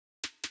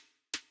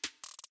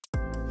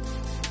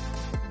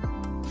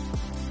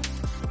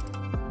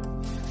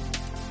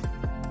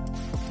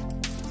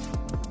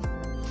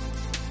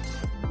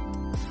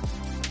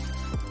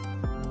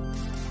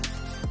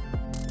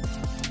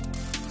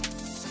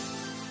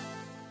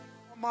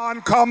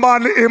Come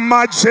on,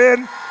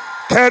 imagine.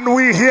 Can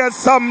we hear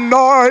some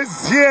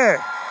noise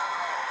here?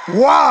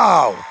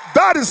 Wow,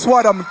 that is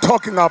what I'm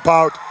talking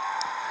about.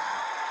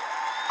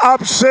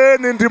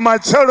 Abshen in the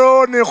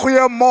Macharoni,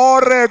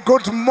 more.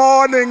 Good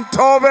morning,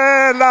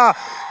 Tovela.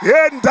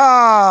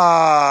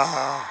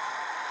 Yenda.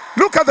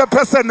 Look at the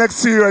person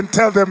next to you and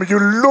tell them you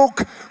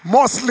look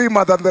more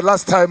slimmer than the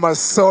last time I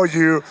saw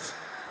you,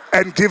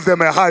 and give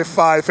them a high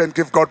five and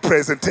give God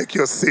praise and take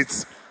your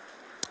seats.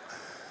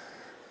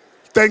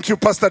 Thank you,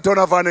 Pastor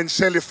Donovan and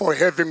Shelley, for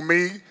having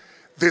me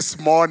this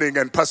morning.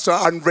 And Pastor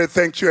Andre,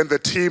 thank you and the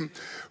team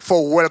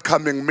for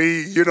welcoming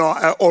me. You know,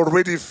 I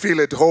already feel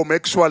at home.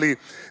 Actually,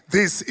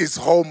 this is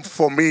home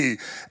for me.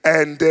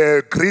 And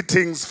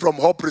greetings from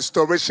Hope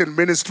Restoration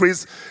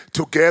Ministries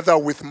together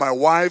with my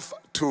wife.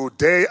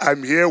 Today,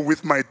 I'm here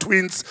with my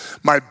twins,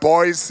 my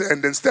boys,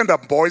 and then stand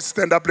up, boys,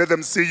 stand up, let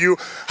them see you,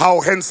 how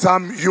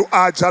handsome you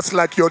are, just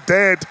like your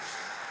dad.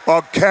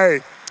 Okay.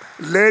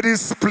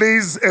 Ladies,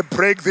 please, a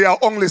break. They are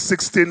only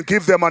 16.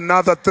 Give them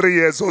another 3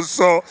 years or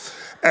so,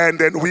 and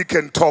then we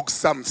can talk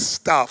some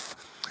stuff,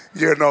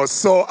 you know.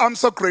 So I'm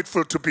so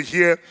grateful to be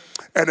here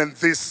and then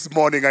this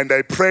morning, and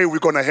I pray we're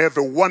going to have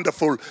a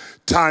wonderful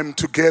time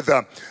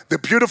together. The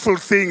beautiful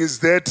thing is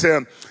that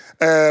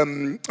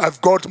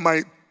I've got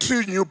my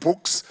 2 new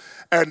books,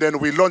 and then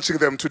we're launching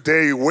them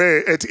today.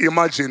 Where at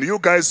Imagine. You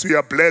guys, we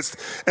are blessed.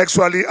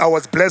 Actually, I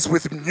was blessed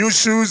with new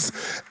shoes,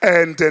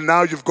 and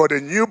now you've got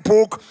a new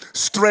book,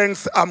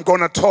 Strength. I'm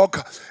going to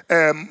talk.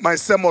 My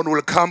sermon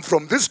will come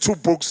from these 2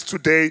 books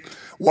today.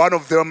 One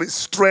of them is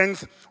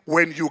Strength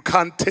When You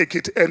Can't Take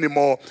It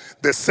Anymore.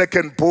 The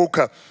second book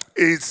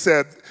is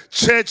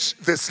Church,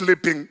 the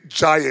Sleeping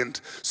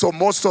Giant. So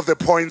most of the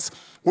points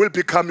will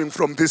be coming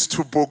from these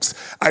 2 books.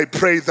 I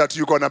pray that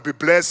you're going to be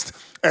blessed,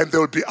 and they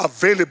will be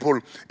available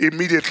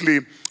immediately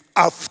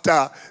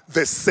after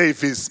the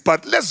service.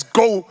 But let's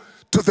go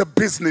to the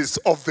business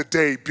of the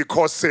day,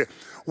 because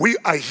we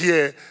are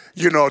here,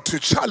 you know, to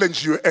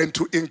challenge you and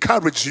to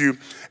encourage you,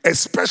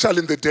 especially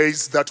in the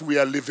days that we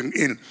are living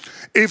in.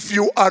 If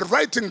you are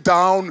writing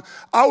down,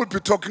 I will be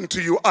talking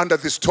to you under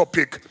this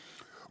topic: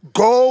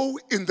 go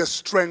in the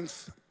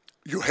strength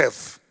you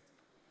have.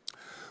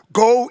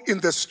 Go in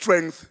the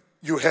strength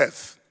you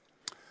have.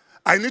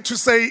 I need to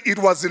say it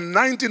was in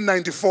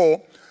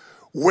 1994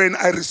 when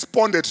I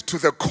responded to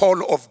the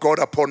call of God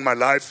upon my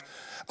life.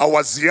 I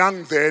was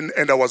young then,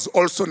 and I was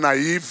also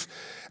naive,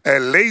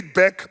 laid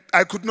back.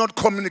 I could not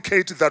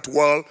communicate that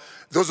well.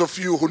 Those of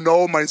you who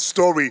know my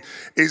story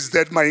is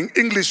that my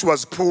English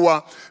was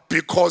poor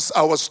because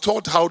I was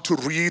taught how to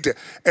read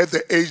at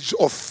the age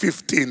of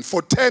 15.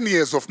 For 10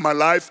 years of my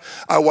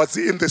life, I was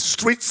in the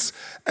streets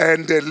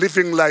and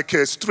living like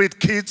street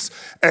kids,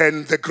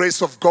 and the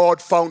grace of God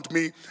found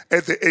me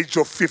at the age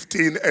of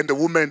 15, and a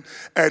woman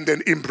and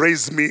then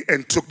embraced me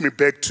and took me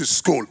back to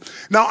school.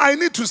 Now, I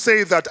need to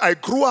say that I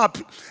grew up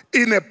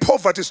in a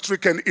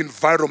poverty-stricken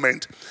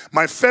environment.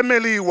 My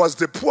family was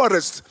the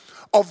poorest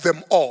of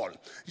them all.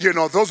 You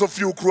know, those of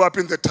you who grew up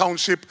in the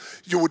township,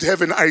 you would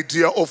have an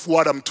idea of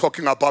what I'm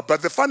talking about.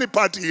 But the funny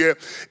part here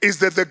is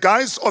that the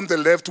guys on the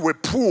left were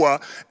poor,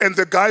 and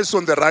the guys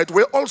on the right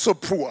were also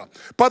poor.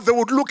 But they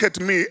would look at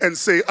me and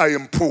say, I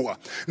am poor.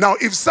 Now,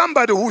 if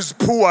somebody who's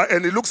poor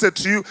and he looks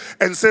at you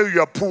and says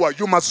you are poor,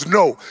 you must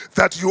know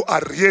that you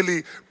are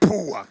really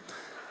poor.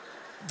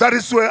 That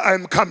is where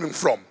I'm coming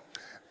from.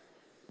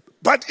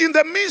 But in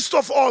the midst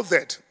of all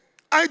that,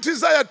 I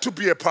desired to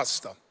be a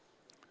pastor.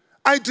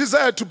 I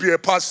desired to be a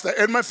pastor,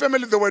 and my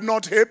family, they were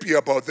not happy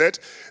about that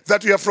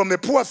you are from a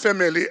poor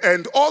family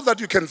and all that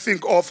you can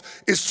think of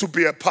is to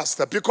be a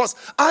pastor, because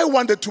I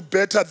wanted to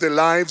better the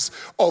lives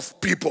of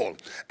people.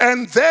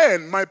 And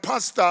then my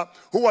pastor,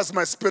 who was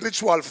my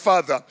spiritual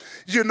father,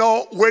 you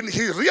know, when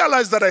he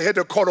realized that I had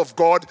a call of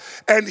God,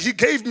 and he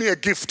gave me a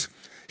gift.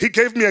 He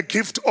gave me a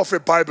gift of a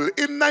Bible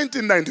in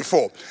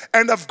 1994.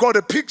 And I've got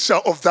a picture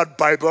of that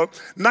Bible.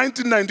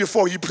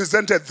 1994, he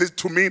presented this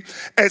to me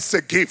as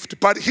a gift.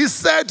 But he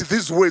said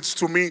these words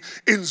to me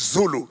in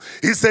Zulu.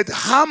 He said,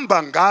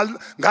 Hamba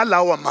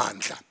ngalawa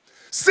mandla.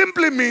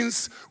 Simply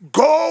means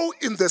go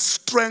in the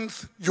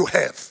strength you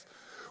have.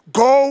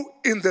 Go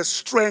in the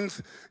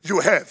strength you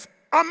have.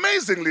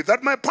 Amazingly,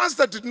 that my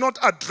pastor did not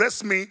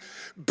address me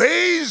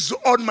based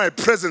on my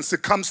present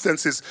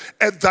circumstances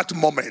at that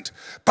moment.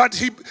 But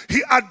he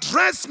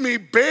addressed me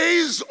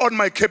based on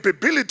my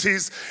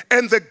capabilities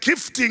and the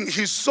gifting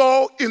he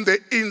saw in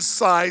the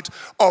inside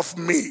of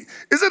me.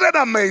 Isn't that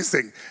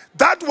amazing?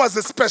 That was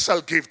a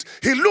special gift.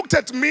 He looked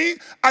at me.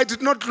 I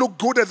did not look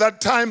good at that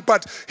time,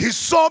 but he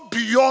saw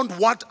beyond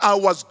what I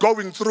was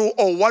going through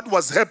or what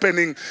was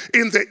happening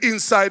in the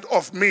inside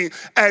of me.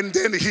 And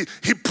then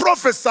he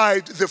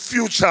prophesied the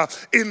future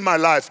in my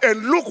life.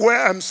 And look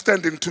where I'm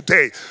standing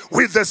today.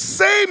 With the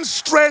same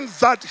strength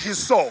that he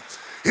saw.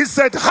 He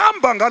said,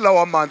 Hamba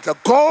ngalawa mandla,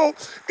 go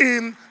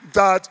in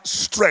that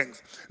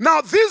strength. Now,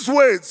 these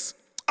words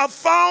are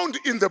found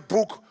in the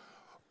book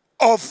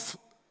of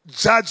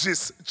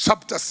Judges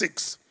chapter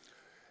 6.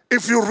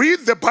 If you read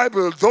the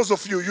Bible, those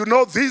of you, you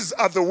know these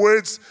are the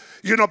words,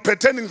 you know,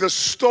 pertaining the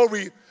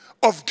story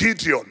of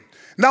Gideon.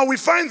 Now we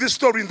find this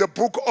story in the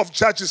book of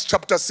Judges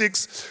chapter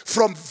 6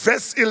 from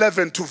verse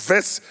 11 to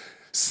verse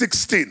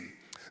 16.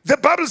 The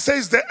Bible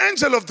says the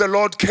angel of the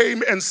Lord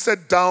came and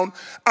sat down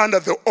under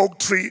the oak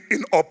tree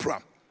in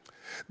Ophrah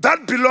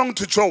that belonged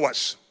to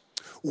Joash,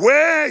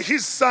 where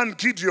his son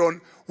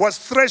Gideon was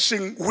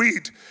threshing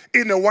wheat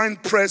in a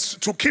winepress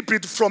to keep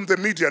it from the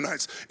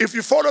Midianites. If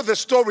you follow the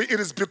story, it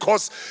is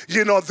because,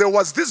 there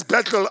was this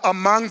battle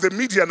among the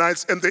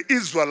Midianites and the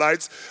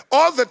Israelites.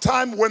 All the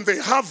time when they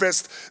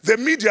harvest, the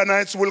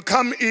Midianites will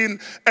come in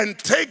and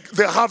take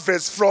the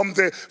harvest from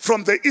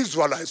the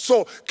Israelites.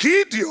 So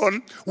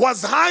Gideon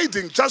was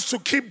hiding just to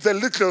keep the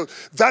little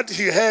that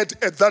he had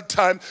at that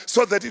time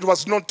so that it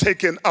was not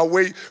taken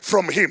away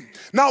from him.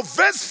 Now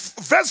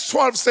verse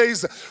 12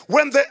 says,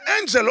 when the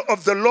angel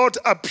of the Lord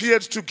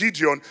appeared to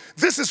Gideon,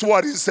 this is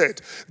what he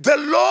said: the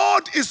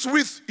Lord is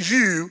with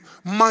you,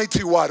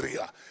 mighty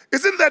warrior.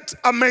 Isn't that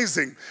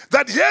amazing?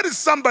 That here is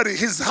somebody,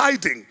 he's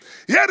hiding.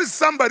 Here is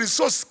somebody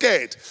so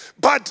scared.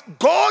 But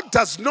God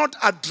does not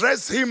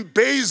address him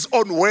based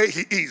on where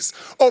he is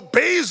or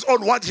based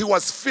on what he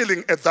was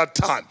feeling at that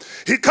time.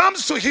 He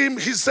comes to him,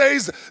 he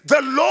says,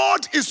 the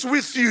Lord is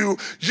with you,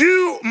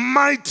 you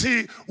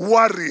mighty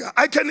warrior.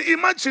 I can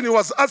imagine he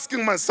was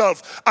asking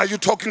myself, are you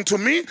talking to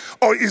me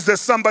or is there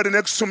somebody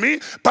next to me?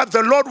 But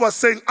the Lord was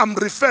saying, I'm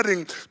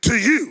referring to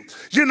you.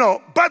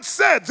 But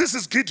said, this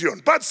is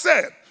Gideon, but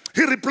said,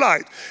 he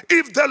replied,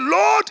 if the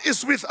Lord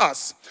is with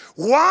us,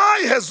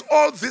 why has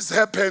all this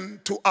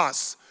happened to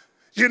us?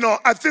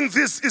 I think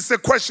this is a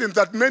question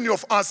that many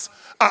of us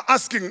are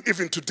asking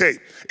even today.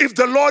 If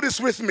the Lord is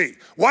with me,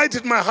 why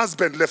did my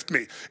husband left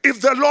me?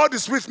 If the Lord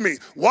is with me,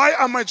 why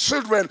are my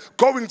children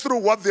going through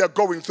what they are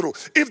going through?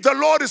 If the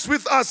Lord is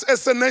with us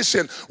as a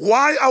nation,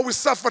 why are we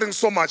suffering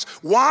so much?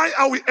 Why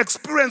are we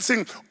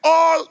experiencing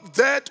all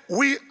that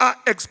we are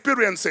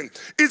experiencing?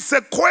 It's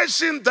a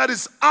question that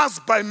is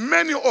asked by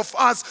many of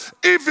us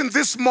even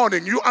this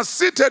morning. You are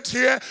seated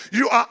here,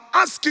 you are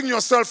asking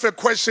yourself a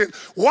question: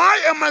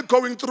 why am I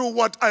going through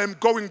what I am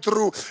going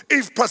through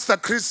if Pastor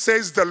Chris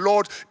says the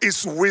Lord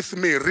is with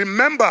me?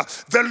 Remember,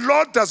 the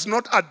Lord does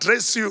not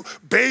address you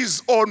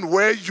based on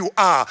where you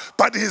are,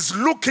 but He's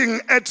looking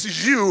at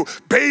you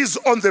based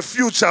on the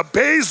future,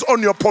 based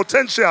on your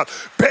potential,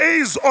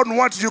 based on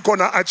what you're going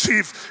to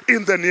achieve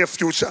in the near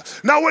future.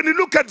 Now, when you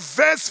look at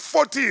verse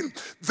 14,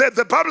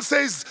 the Bible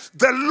says,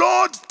 the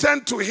Lord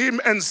turned to him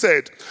and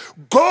said,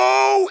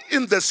 go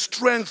in the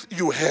strength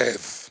you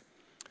have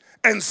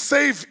and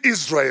save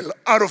Israel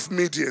out of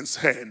Midian's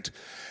hand.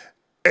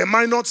 Am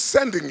I not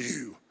sending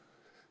you?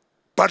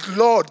 But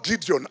Lord,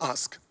 Gideon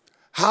asked,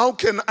 how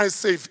can I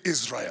save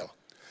Israel?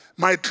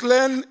 My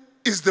clan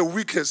is the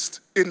weakest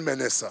in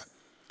Manasseh.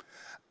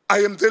 I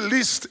am the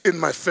least in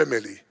my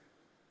family.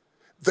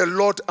 The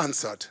Lord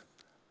answered,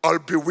 I'll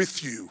be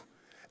with you,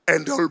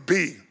 and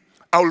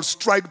I'll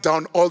strike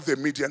down all the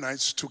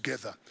Midianites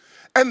together.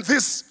 And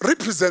this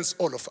represents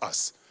all of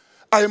us.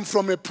 I am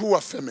from a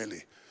poor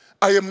family.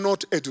 I am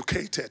not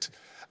educated.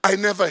 I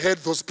never had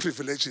those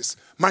privileges.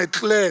 My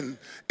clan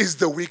is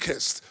the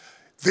weakest.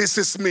 This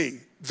is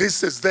me.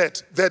 This is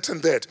that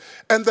and that.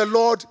 And the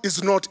Lord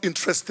is not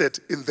interested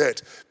in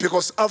that,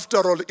 because after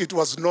all, it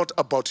was not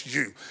about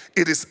you.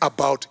 It is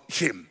about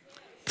Him.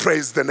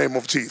 Praise the name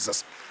of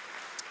Jesus.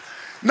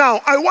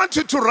 Now, I want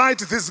you to write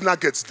these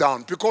nuggets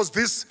down, because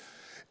this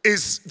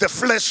is the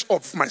flesh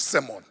of my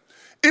sermon.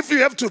 If you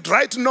have to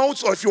write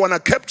notes or if you want to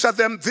capture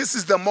them, this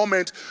is the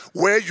moment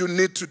where you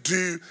need to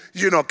do,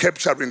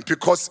 capturing,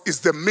 because it's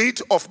the meat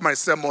of my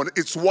sermon.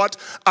 It's what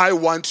I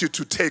want you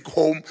to take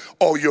home,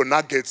 or your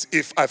nuggets,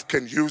 if I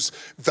can use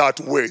that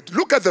word.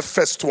 Look at the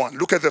first one.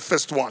 Look at the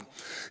first one.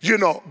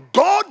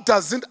 God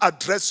doesn't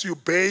address you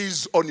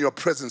based on your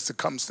present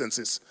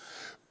circumstances,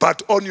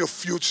 but on your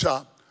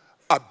future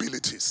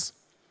abilities.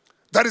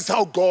 That is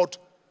how God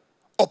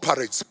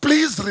operates.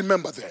 Please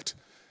remember that.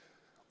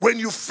 When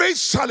you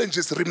face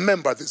challenges,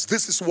 remember this.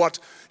 This is what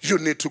you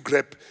need to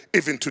grab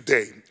even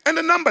today. And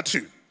then number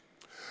 2,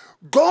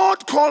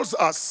 God calls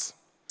us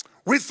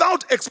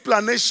without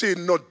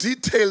explanation nor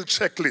detailed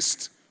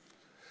checklist.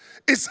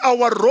 It's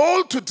our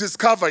role to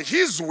discover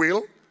His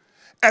will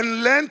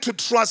and learn to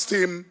trust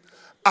Him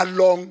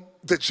along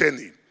the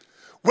journey.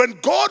 When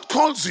God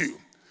calls you,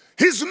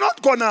 He's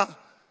not going to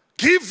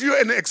give you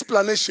an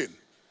explanation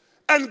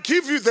and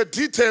give you the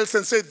details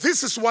and say,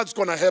 this is what's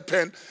going to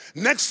happen.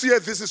 Next year,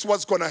 this is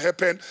what's going to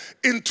happen.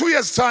 In 2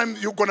 years' time,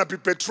 you're going to be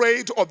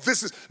betrayed, or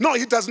this is... No,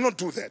 He does not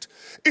do that.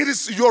 It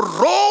is your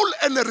role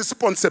and a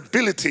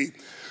responsibility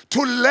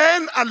to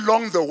learn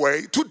along the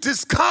way, to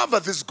discover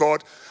this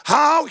God,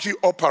 how He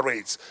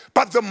operates.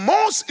 But the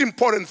most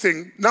important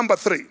thing, number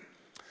 3,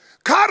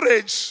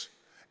 courage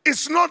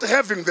is not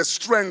having the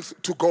strength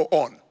to go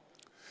on.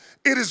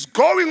 It is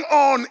going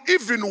on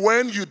even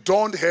when you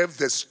don't have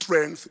the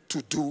strength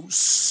to do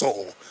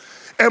so.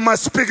 Am I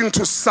speaking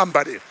to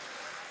somebody?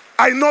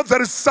 I know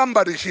there is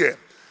somebody here.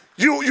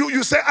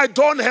 You say, I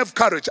don't have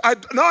courage.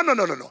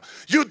 No.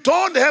 You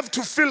don't have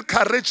to feel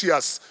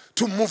courageous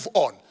to move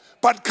on.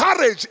 But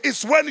courage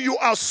is when you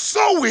are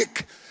so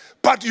weak,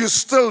 but you're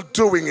still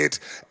doing it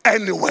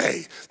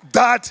anyway.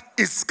 That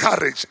is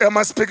courage. Am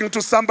I speaking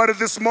to somebody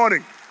this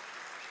morning?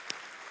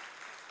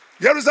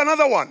 Here is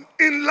another one.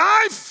 In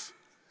life,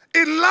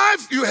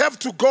 you have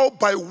to go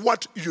by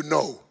what you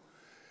know,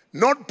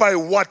 not by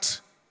what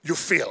you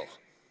feel.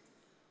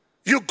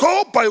 You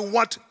go by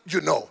what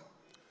you know.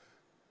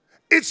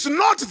 It's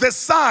not the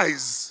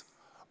size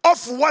of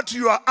what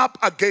you are up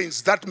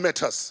against that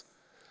matters,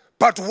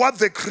 but what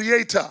the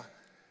Creator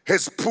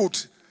has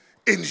put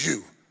in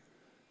you.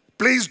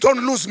 Please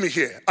don't lose me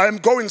here. I am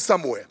going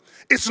somewhere.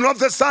 It's not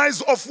the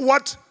size of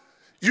what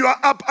you are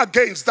up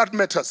against that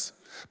matters,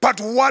 but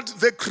what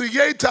the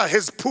Creator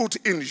has put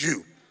in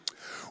you.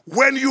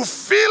 When you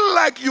feel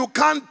like you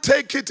can't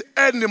take it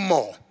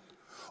anymore,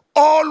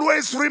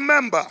 always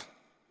remember,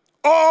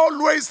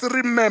 always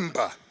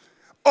remember,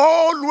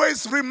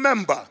 always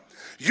remember,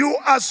 you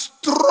are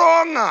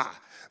stronger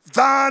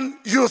than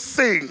you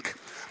think.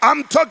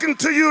 I'm talking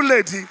to you,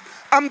 lady.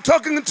 I'm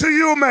talking to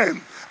you,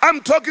 man.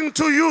 I'm talking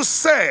to you,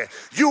 sir.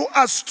 You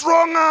are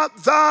stronger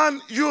than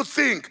you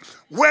think.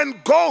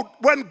 When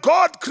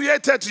God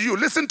created you,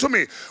 listen to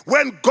me.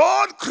 When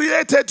God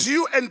created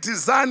you and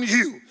designed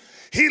you,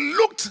 He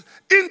looked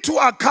into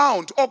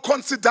account or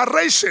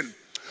consideration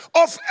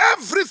of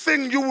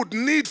everything you would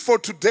need for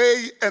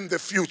today and the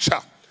future.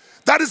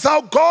 That is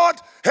how God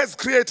has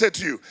created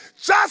you.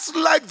 Just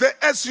like the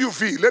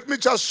SUV. Let me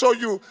just show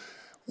you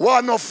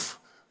one of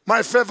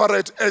my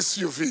favorite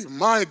SUV.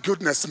 My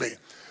goodness me.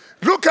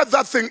 Look at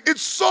that thing.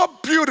 It's so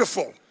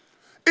beautiful.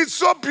 It's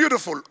so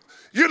beautiful.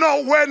 You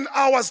know, when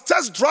I was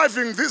test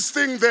driving this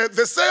thing,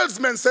 the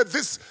salesman said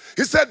this.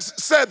 He said,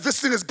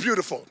 this thing is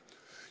beautiful.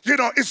 You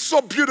know, it's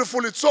so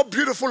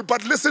beautiful,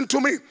 but listen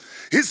to me.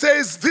 He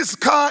says, this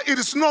car, it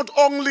is not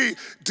only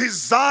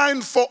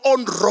designed for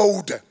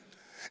on-road,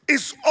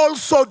 it's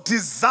also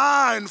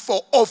designed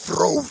for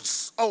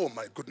off-roads. Oh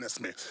my goodness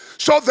me.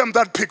 Show them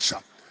that picture.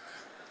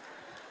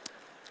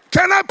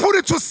 Can I put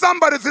it to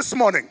somebody this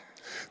morning?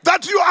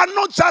 That you are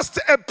not just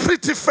a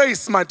pretty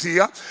face, my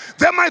dear.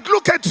 They might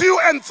look at you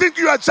and think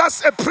you are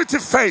just a pretty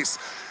face.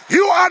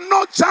 You are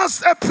not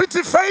just a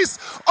pretty face,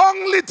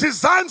 only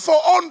designed for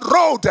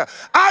on-road.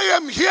 I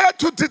am here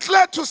to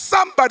declare to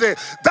somebody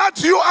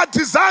that you are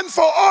designed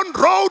for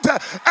on-road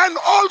and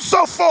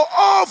also for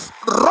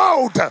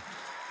off-road.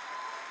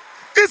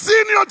 It's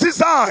in your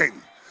design.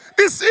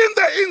 It's in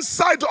the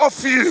inside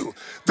of you.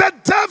 The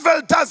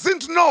devil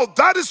doesn't know.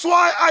 That is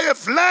why I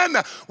have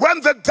learned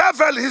when the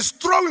devil is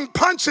throwing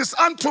punches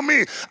unto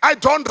me, I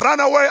don't run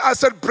away. I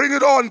said, bring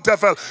it on,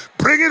 devil.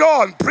 Bring it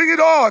on. Bring it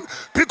on.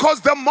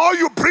 Because the more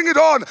you bring it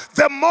on,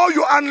 the more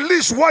you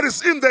unleash what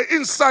is in the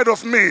inside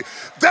of me.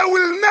 They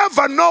will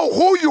never know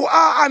who you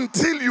are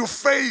until you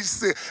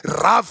face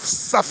rough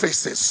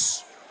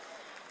surfaces.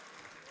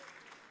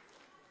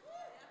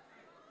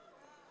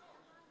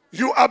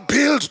 You are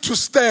built to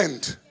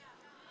stand.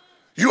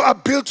 You are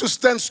built to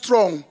stand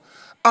strong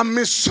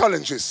amidst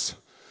challenges.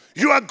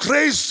 You are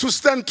graced to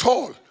stand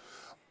tall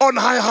on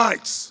high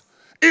heights,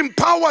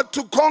 empowered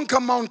to conquer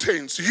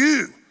mountains.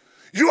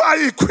 You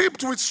are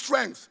equipped with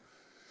strength.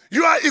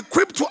 You are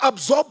equipped to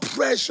absorb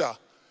pressure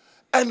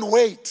and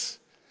weight.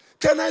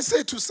 Can I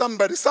say to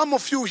somebody, some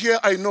of you here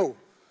I know,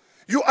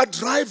 you are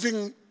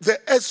driving the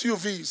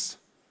SUVs.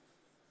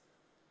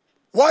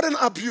 What an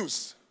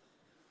abuse.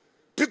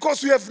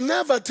 Because you have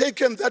never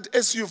taken that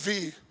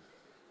SUV.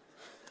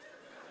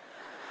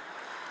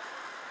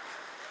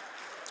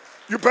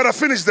 You better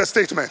finish the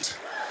statement.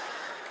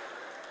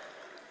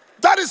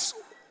 That is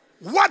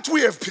what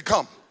we have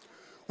become.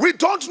 We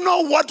don't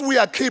know what we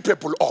are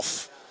capable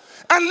of.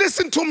 And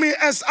listen to me,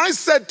 as I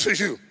said to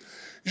you,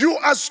 you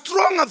are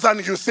stronger than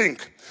you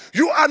think.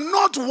 You are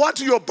not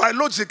what your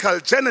biological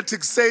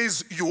genetics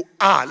says you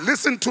are.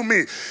 Listen to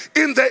me.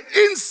 In the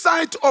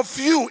inside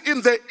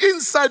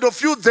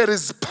of you, there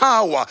is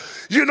power.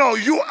 You know,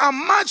 you are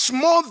much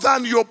more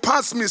than your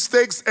past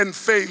mistakes and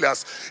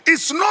failures.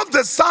 It's not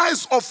the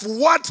size of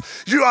what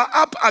you are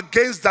up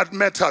against that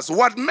matters.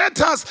 What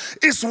matters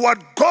is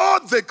what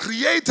God, the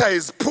Creator,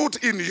 has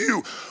put in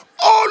you.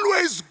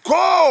 Always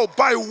go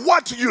by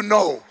what you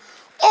know.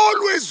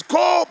 Always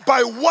go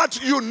by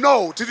what you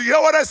know. Did you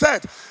hear what I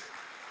said?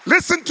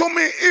 Listen to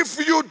me,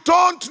 if you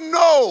don't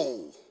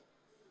know,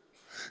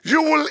 you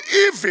will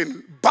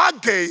even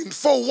bargain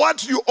for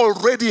what you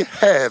already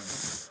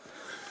have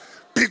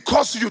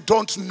because you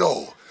don't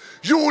know.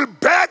 You will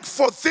beg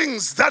for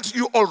things that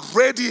you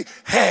already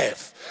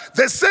have.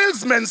 The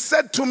salesman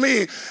said to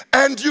me,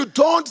 and you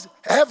don't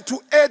have to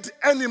add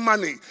any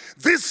money.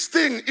 This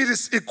thing, it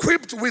is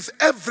equipped with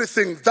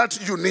everything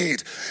that you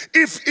need.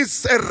 If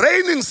it's a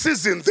raining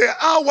season, there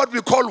are what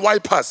we call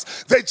wipers.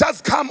 They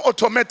just come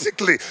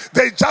automatically.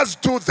 They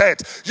just do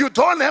that. You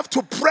don't have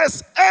to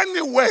press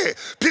anywhere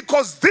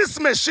because this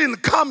machine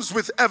comes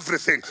with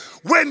everything.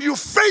 When you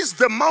face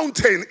the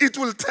mountain, it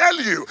will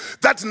tell you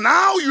that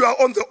now you are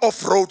on the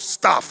off-road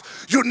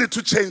stuff. You need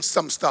to change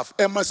some stuff.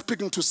 Am I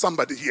speaking to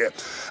somebody here?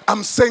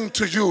 I'm saying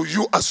to you,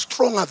 you are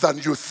stronger than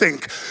you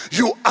think.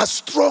 You are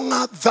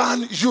stronger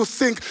than you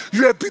think.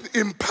 You have been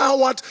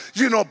empowered,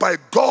 by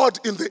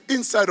God in the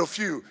inside of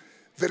you.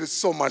 There is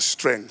so much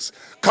strength.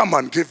 Come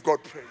on, give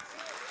God praise.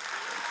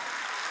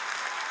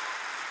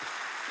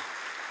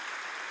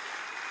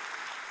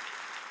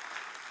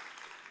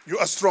 You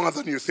are stronger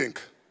than you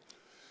think.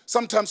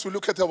 Sometimes we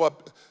look at our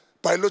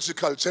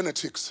biological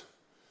genetics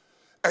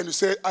and you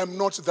say, I'm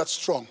not that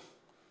strong.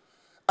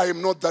 I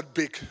am not that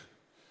big.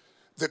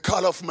 The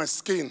color of my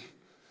skin,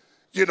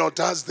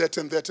 does that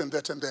and that and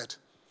that and that.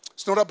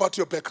 It's not about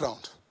your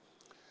background.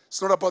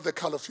 It's not about the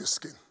color of your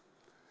skin.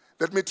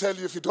 Let me tell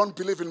you, if you don't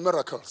believe in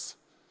miracles,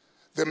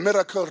 the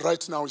miracle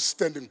right now is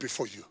standing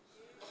before you.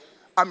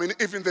 I mean,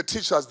 even the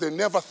teachers, they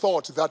never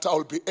thought that I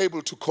will be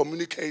able to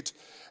communicate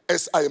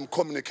as I am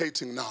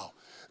communicating now.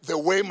 The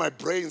way my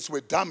brains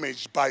were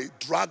damaged by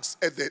drugs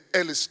at the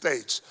early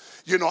stage.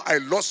 I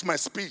lost my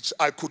speech.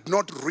 I could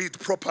not read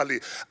properly.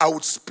 I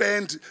would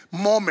spend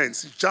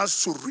moments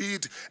just to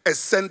read a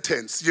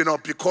sentence,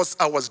 because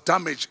I was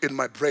damaged in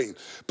my brain.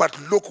 But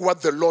look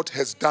what the Lord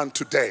has done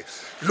today.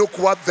 Look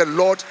what the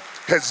Lord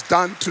has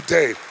done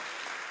today.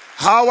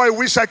 How I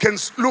wish I can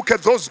look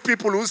at those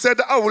people who said,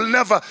 I will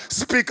never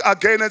speak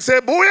again, and say,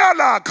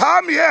 Buyala,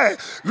 come here.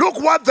 Look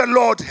what the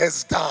Lord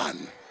has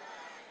done.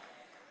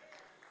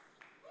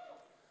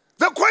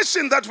 The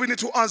question that we need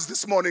to ask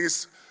this morning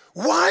is,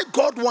 why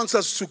God wants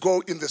us to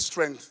go in the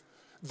strength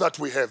that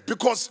we have?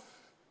 Because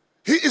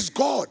He is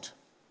God.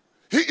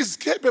 He is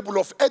capable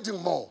of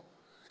adding more.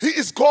 He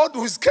is God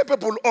who is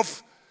capable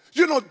of,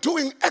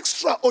 doing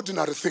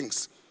extraordinary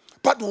things.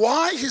 But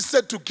why He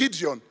said to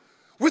Gideon,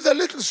 with the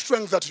little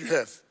strength that you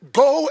have,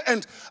 go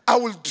and I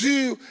will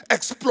do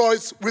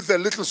exploits with the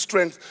little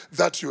strength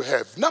that you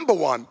have. Number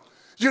one,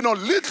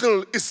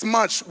 little is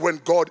much when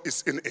God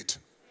is in it.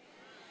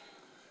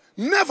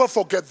 Never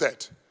forget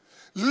that.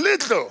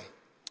 Little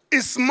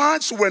is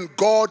much when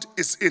God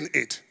is in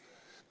it.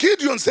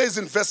 Gideon says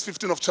in verse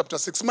 15 of chapter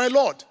 6, my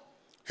Lord,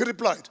 he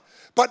replied,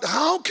 but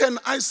how can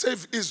I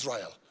save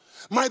Israel?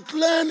 My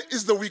clan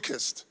is the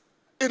weakest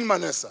in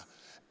Manasseh,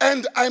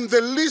 and I'm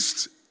the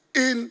least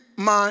in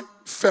my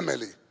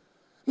family.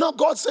 Now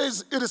God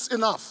says it is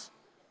enough.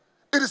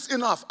 It is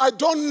enough. I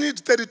don't need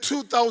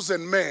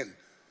 32,000 men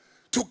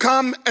to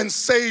come and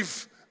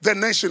save the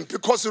nation,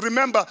 because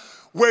remember,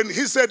 when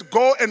He said,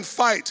 go and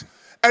fight,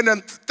 and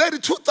then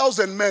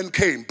 32,000 men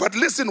came. But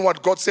listen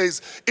what God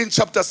says in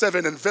chapter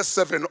 7 and verse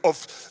 7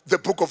 of the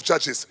book of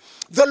Judges.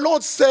 The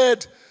Lord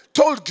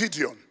told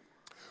Gideon,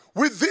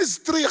 with these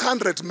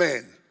 300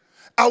 men,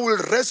 I will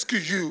rescue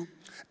you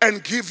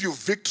and give you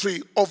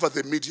victory over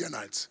the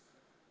Midianites.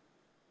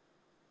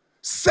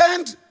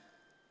 Send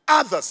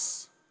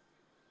others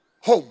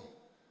home.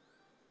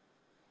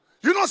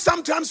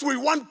 Sometimes we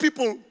want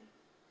people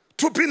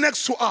to be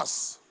next to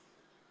us.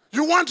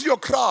 You want your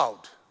crowd.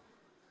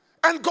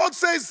 And God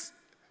says,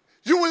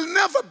 you will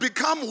never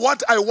become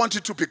what I want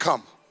you to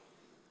become.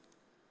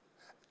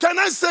 Can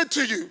I say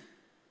to you,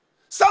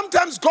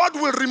 sometimes God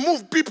will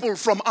remove people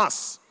from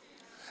us.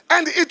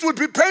 And it will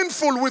be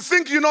painful. We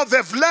think,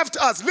 they've left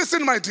us.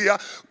 Listen, my dear,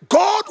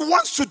 God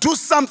wants to do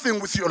something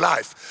with your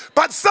life.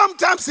 But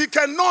sometimes He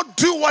cannot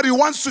do what He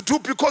wants to do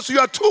because you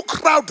are too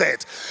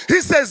crowded.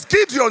 He says,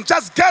 Gideon,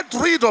 just get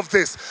rid of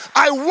this.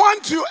 I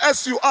want you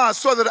as you are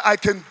so that I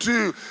can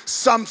do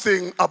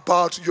something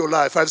about your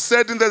life. I've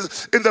said in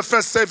the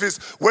first service,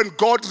 when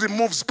God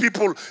removes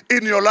people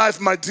in your life,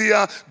 my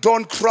dear,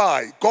 don't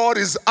cry. God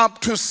is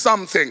up to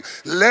something.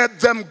 Let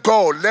them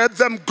go. Let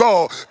them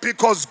go.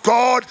 Because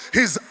God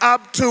is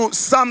up to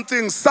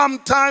something.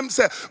 Sometimes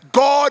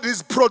God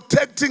is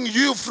protecting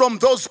you from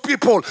those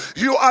people.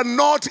 You are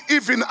not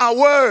even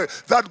aware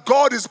that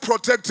God is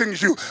protecting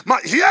you.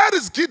 Here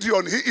is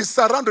Gideon. He is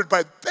surrounded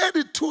by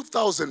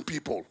 32,000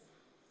 people.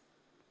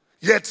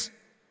 Yet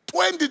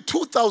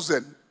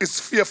 22,000 is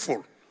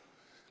fearful.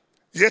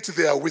 Yet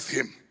they are with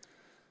him.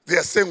 They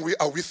are saying, we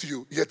are with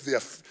you, yet they are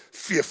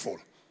fearful.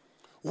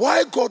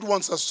 Why God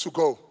wants us to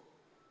go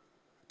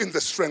in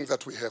the strength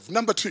that we have.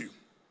 Number two,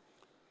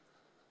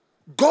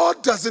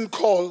 God doesn't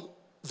call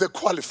the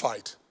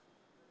qualified.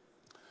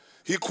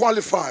 He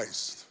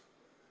qualifies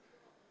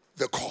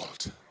the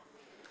called.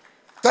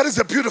 That is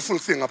a beautiful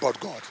thing about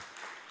God.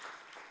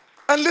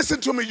 And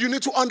listen to me, you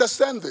need to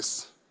understand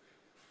this.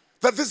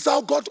 That this is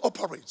how God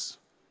operates.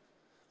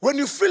 When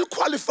you feel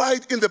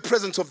qualified in the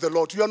presence of the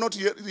Lord, you are not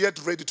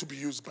yet ready to be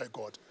used by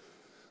God.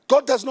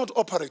 God does not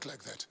operate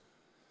like that.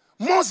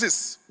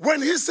 Moses,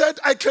 when he said,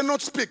 I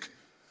cannot speak,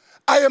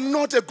 I am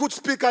not a good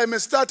speaker, I am a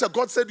starter,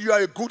 God said, you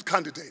are a good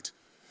candidate.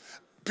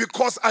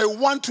 Because I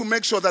want to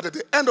make sure that at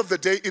the end of the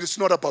day, it is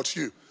not about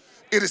you.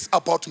 It is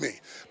about me.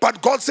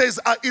 But God says,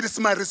 it is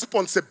my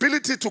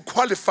responsibility to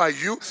qualify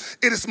you.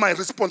 It is my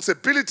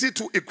responsibility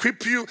to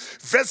equip you.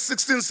 Verse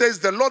 16 says,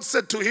 the Lord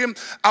said to him,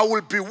 I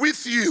will be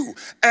with you,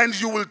 and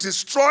you will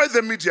destroy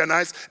the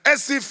Midianites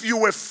as if you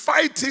were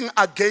fighting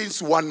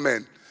against one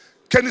man.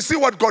 Can you see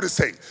what God is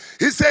saying?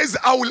 He says,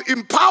 I will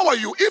empower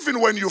you even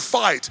when you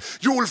fight.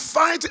 You will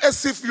fight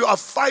as if you are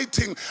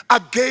fighting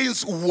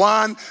against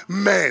one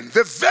man.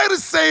 The very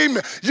same,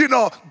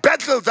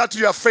 battle that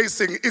you are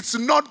facing, it's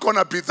not going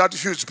to be that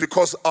huge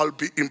because I'll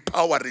be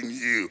empowering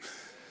you.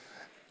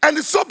 And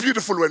it's so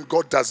beautiful when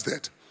God does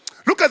that.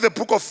 Look at the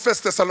book of 1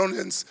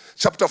 Thessalonians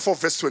chapter 4,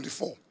 verse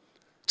 24.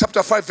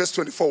 Chapter 5, verse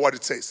 24, what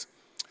it says.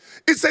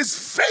 It says,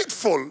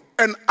 faithful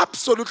and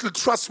absolutely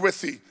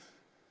trustworthy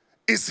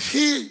is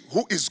he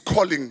who is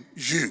calling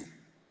you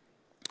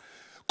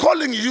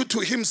to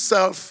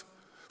himself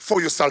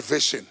for your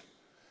salvation.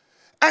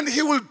 And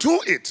he will do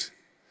it.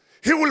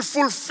 He will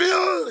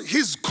fulfill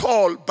his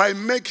call by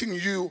making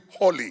you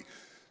holy.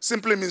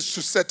 Simply means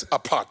to set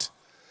apart,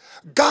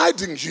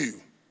 guiding you,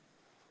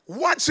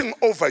 watching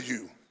over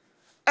you,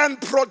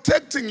 and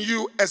protecting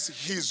you as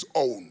his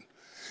own.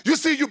 You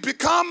see, you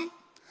become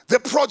the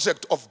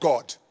project of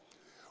God.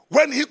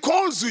 When he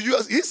calls you,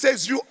 he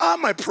says, you are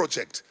my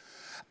project.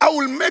 I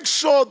will make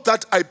sure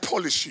that I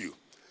polish you.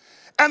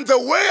 And the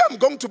way I'm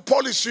going to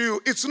polish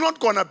you, it's not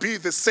going to be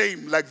the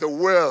same like the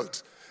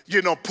world,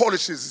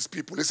 polishes his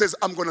people. He says,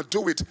 I'm going to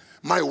do it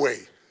my way.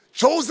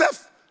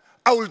 Joseph,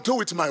 I will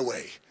do it my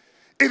way.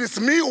 It is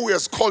me who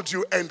has called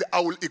you, and I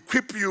will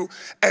equip you,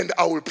 and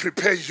I will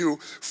prepare you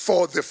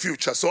for the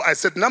future. So I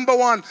said, number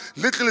one,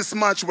 little is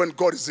much when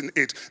God is in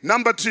it.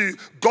 Number two,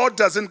 God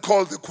doesn't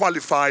call the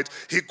qualified,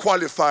 he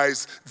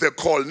qualifies the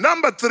call.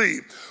 Number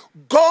three,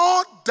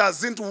 God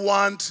doesn't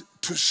want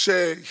to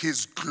share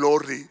his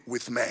glory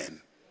with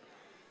man.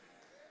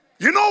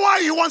 You know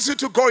why he wants you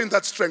to go in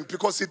that strength?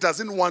 Because he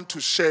doesn't want to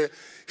share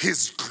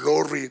his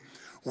glory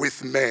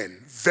with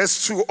men.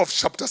 Verse 2 of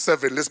chapter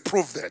 7, let's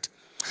prove that.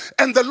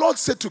 And the Lord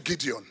said to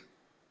Gideon,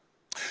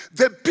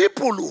 the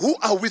people who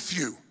are with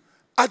you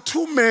are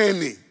too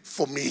many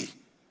for me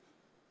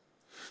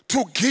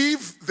to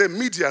give the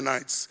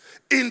Midianites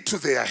into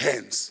their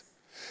hands,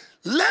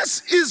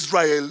 lest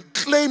Israel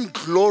claim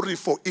glory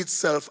for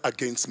itself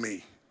against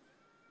me,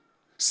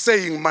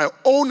 saying, my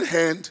own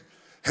hand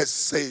has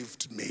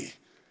saved me.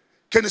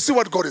 Can you see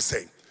what God is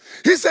saying?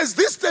 He says,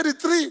 these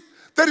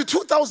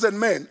 32,000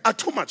 men are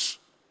too much.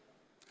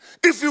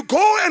 If you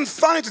go and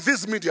fight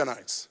these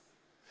Midianites,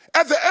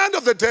 at the end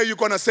of the day, you're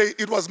going to say,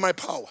 it was my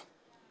power.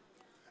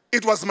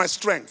 It was my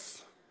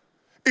strength.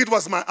 It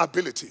was my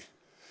ability.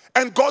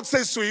 And God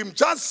says to him,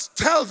 just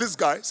tell these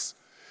guys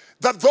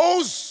that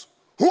those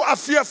who are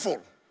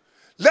fearful,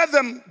 let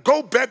them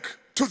go back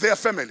to their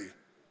family.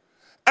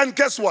 And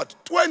guess what?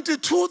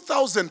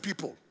 22,000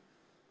 people.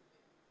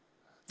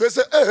 They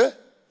say,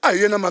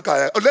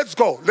 let's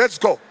go, let's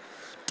go.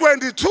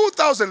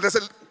 22,000, they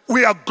said,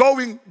 we are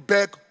going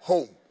back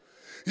home.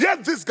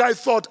 Yet this guy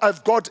thought,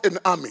 I've got an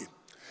army.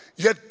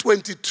 Yet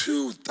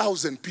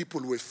 22,000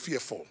 people were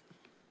fearful.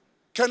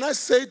 Can I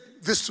say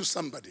this to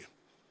somebody?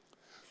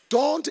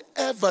 Don't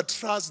ever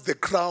trust the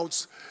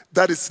crowds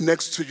that is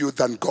next to you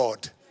than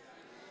God.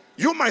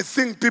 You might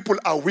think people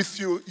are with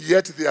you,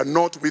 yet they are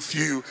not with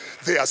you.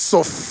 They are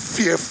so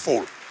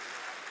fearful.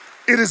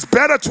 It is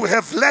better to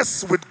have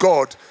less with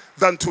God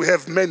than to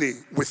have many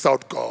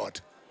without God.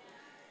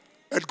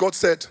 And God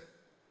said,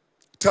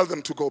 tell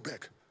them to go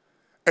back.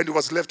 And he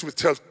was left with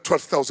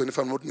 12,000, if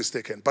I'm not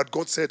mistaken. But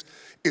God said,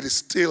 it is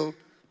still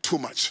too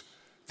much.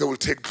 They will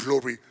take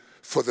glory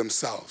for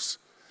themselves.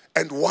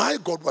 And why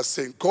God was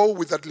saying, go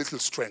with that little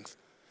strength,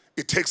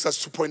 it takes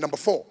us to point number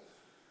 4.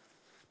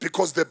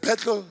 Because the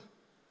battle,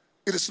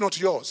 it is not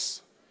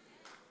yours.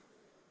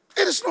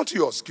 It is not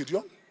yours,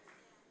 Gideon.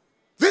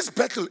 This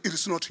battle, it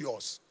is not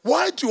yours.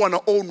 Why do you want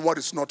to own what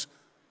is not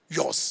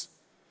yours?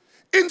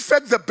 In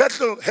fact, the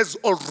battle has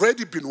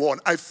already been won.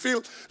 I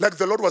feel like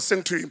the Lord was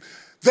saying to him,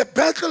 the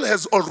battle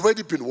has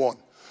already been won.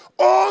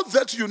 All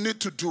that you need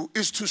to do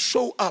is to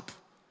show up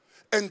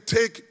and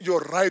take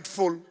your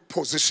rightful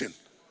position.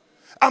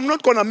 I'm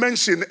not going to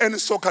mention any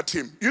soccer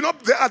team.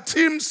 There are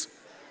teams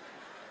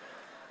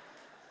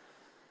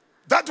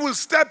that will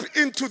step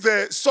into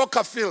the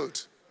soccer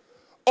field.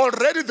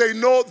 Already they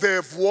know they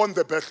have won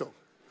the battle.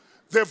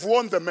 They've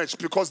won the match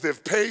because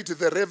they've paid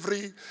the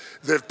referee,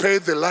 they've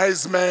paid the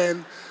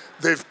linesman,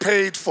 they've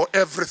paid for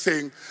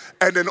everything.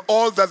 And then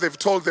all that they've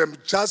told them,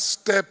 just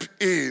step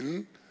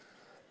in,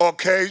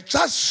 okay?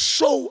 Just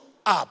show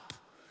up.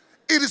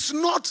 It is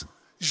not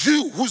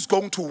you who's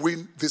going to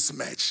win this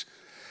match.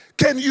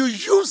 Can you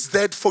use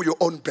that for your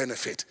own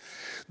benefit?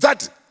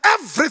 That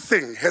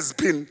everything has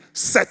been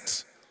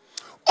set.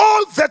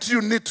 All that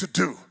you need to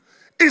do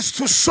is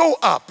to show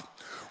up.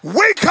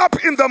 Wake up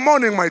in the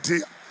morning, my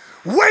dear.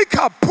 Wake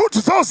up, put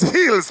those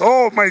heels,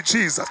 oh my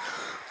Jesus.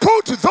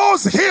 put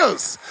those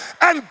heels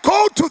and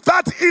go to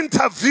that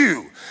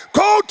interview.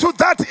 Go to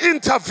that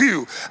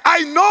interview.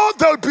 I know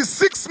there'll be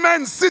 6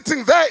 men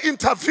sitting there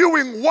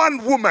interviewing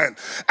one woman.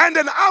 And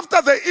then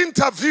after the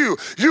interview,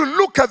 you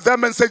look at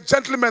them and say,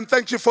 gentlemen,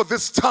 thank you for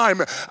this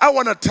time. I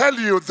want to tell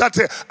you that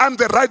I'm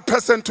the right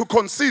person to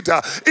consider.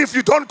 If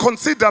you don't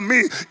consider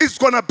me, it's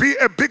going to be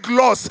a big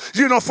loss,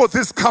 for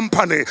this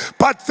company.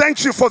 But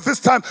thank you for this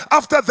time.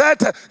 After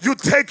that, you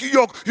take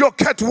your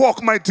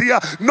catwalk, my dear,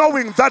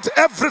 knowing that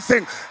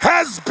everything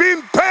has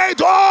been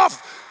paid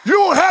off.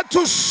 You had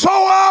to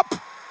show up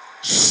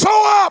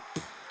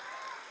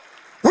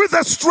with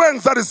the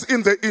strength that is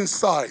in the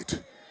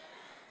inside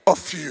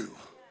of you.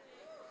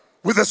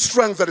 With the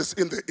strength that is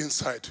in the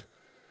inside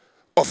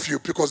of you.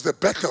 Because the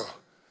battle,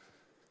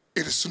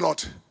 it is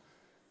not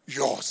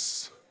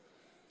yours.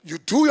 You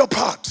do your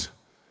part.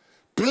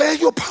 Play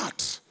your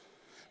part.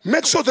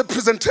 Make sure the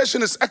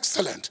presentation is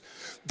excellent.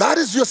 That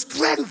is your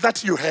strength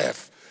that you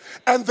have.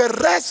 And the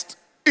rest,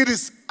 it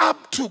is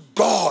up to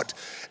God.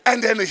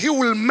 And then he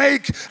will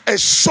make a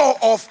show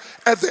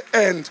off at the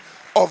end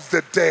of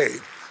the day.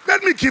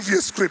 Let me give you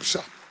a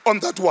scripture on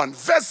that one.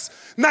 Verse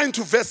 9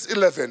 to verse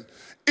 11.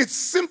 It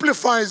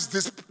simplifies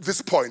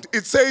this point.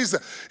 It says,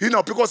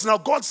 because now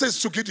God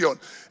says to Gideon,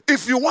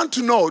 if you want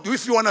to know,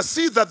 if you want to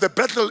see that the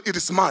battle, it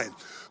is mine,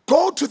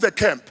 go to the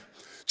camp.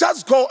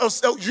 Just go,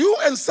 you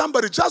and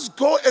somebody, just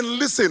go and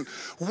listen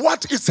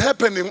what is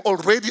happening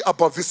already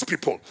about these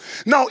people.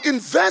 Now in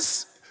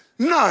verse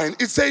 9,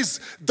 it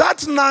says,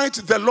 that night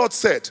the Lord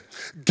said,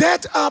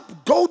 get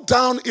up, go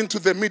down into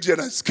the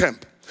Midianites'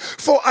 camp,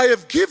 for I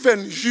have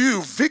given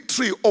you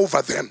victory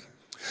over them.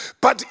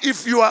 But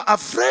if you are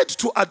afraid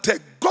to attack,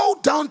 go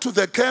down to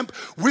the camp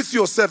with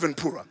your servant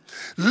Purah.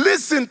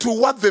 Listen to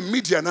what the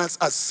Midianites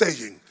are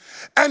saying,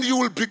 and you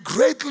will be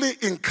greatly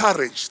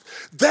encouraged.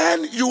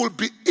 Then you will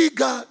be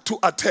eager to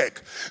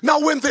attack. Now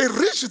when they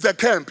reach the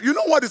camp, you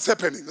know what is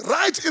happening?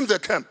 Right in the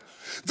camp,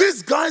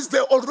 these guys, they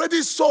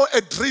already saw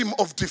a dream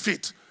of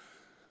defeat.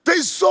 They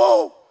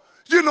saw,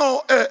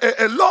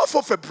 a loaf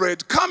of a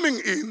bread coming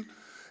in.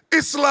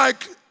 It's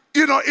like,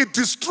 it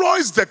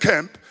destroys the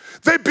camp.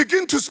 They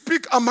begin to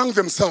speak among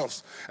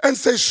themselves and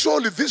say,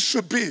 surely this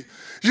should be,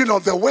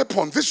 the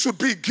weapon. This should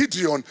be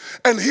Gideon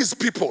and his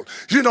people,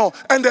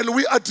 and then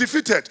we are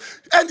defeated.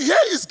 And here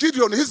is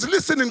Gideon. He's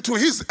listening to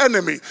his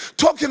enemy,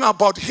 talking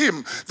about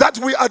him, that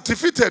we are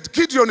defeated.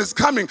 Gideon is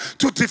coming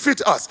to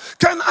defeat us.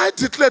 Can I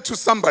declare to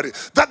somebody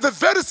that the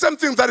very same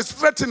thing that is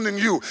threatening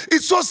you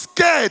is so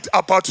scared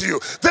about you?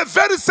 The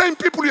very same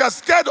people you are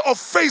scared of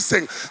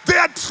facing, they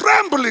are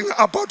trembling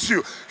about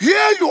you.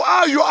 Here you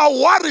are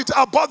worried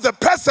about the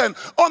person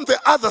on the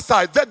other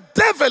side. The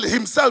devil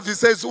himself, he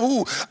says,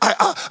 ooh,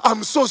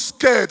 I'm so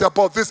scared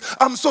about this.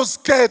 I'm so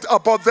scared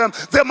about them.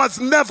 They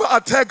must never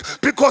attack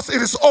because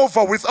it is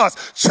over with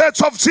us.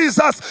 Church of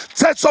Jesus,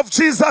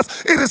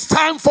 it is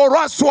time for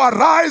us to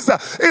arise.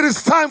 It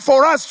is time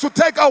for us to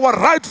take our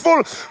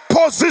rightful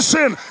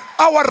position.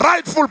 Our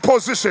rightful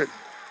position.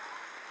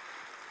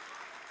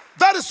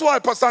 That is why,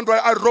 Pastor Andre,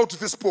 I wrote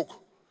this book,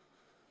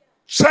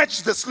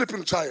 Church the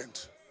Sleeping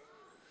Giant.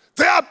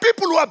 There are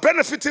people who are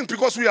benefiting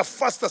because we are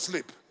fast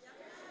asleep.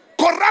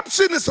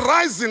 Corruption is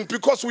rising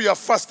because we are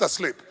fast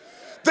asleep.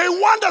 They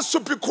want us to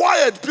be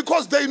quiet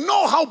because they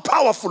know how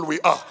powerful we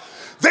are.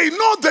 They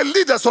know the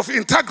leaders of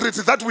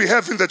integrity that we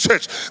have in the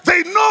church.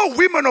 They know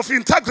women of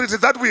integrity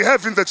that we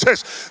have in the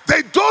church.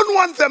 They don't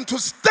want them to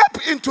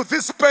step into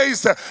this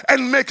space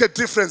and make a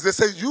difference. They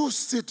say, you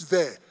sit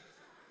there,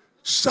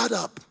 shut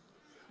up,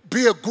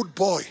 be a good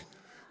boy,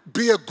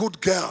 be a good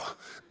girl,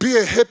 be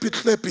a happy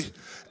clappy.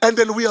 And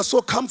then we are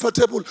so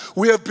comfortable.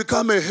 We have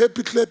become a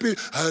happy clappy.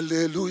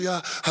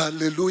 Hallelujah,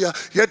 hallelujah.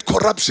 Yet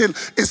corruption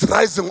is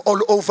rising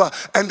all over.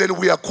 And then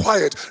we are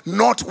quiet.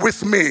 Not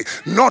with me.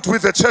 Not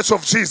with the Church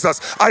of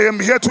Jesus. I am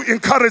here to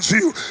encourage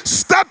you.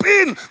 Step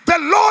in. The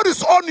Lord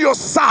is on your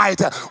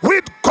side.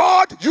 With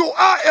God, you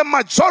are a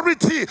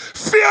majority.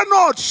 Fear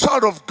not,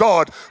 child of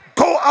God.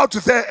 Go out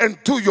there and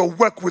do your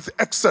work with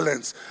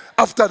excellence.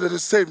 After that, they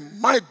say,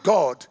 my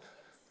God,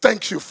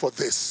 thank you for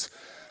this.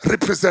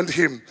 Represent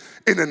him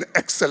in an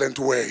excellent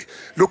way.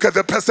 Look at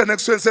the person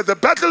next to you and say, the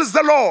battle is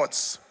the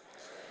Lord's.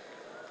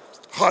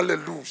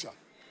 Hallelujah.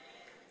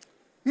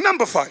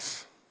 Number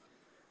 5.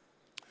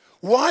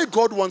 Why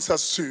God wants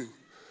us to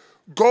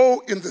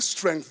go in the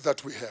strength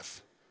that we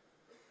have.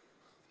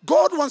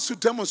 God wants to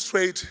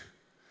demonstrate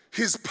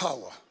his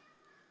power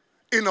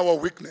in our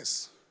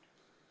weakness.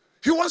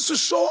 He wants to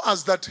show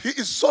us that he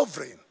is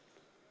sovereign.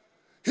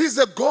 He's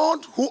a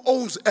God who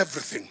owns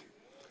everything.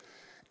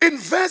 In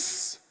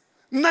verse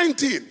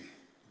 19,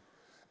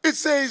 it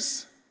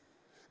says,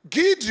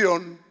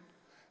 Gideon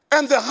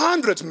and the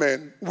 100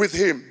 men with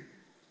him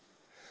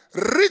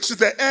reached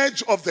the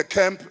edge of the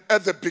camp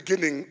at the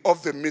beginning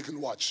of the middle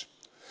watch.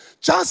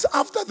 Just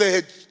after they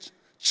had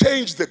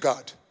changed the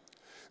guard,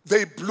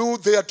 they blew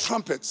their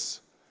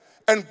trumpets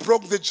and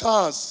broke the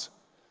jars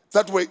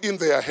that were in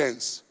their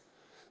hands.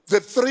 The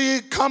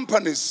 3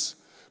 companies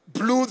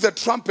blew the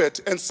trumpet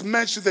and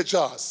smashed the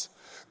jars.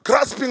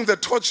 Grasping the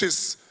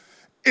torches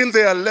in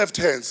their left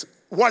hands.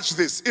 Watch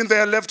this. In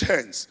their left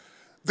hands.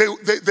 They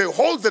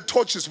hold the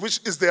torches, which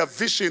is their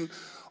vision,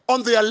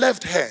 on their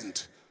left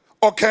hand.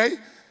 Okay?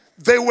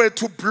 They were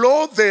to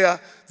blow their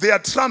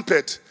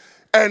trumpet,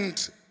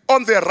 and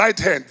on their right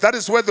hand, that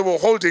is where they were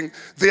holding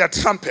their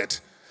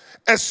trumpet.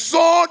 A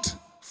sword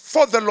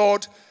for the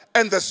Lord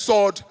and the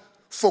sword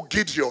for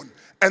Gideon.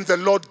 And the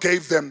Lord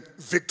gave them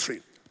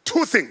victory.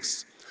 Two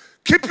things.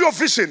 Keep your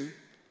vision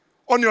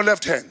on your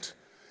left hand.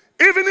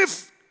 Even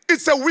if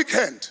it's a weak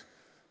hand.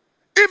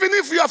 Even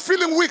if you are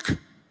feeling weak,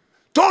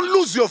 don't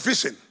lose your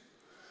vision.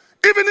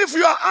 Even if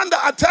you are under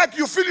attack,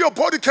 you feel your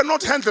body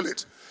cannot handle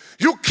it.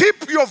 You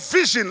keep your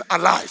vision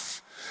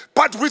alive.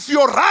 But with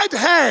your right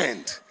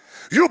hand,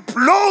 you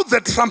blow the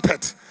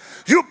trumpet.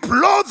 You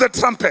blow the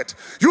trumpet.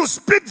 You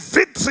speak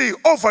victory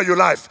over your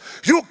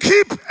life. You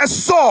keep a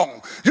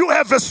song. You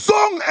have a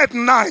song at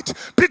night,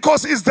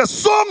 because it's the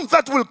song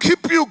that will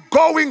keep you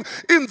going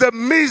in the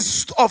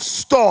midst of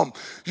storm.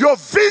 Your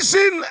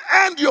vision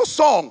and your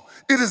song,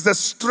 it is the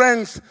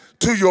strength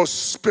to your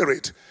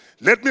spirit.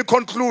 Let me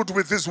conclude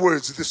with these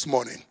words this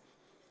morning.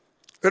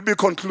 Let me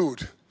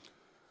conclude.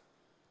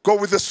 Go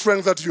with the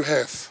strength that you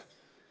have.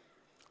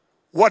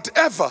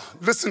 Whatever,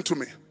 listen to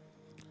me,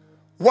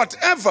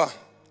 whatever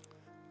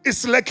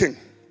is lacking,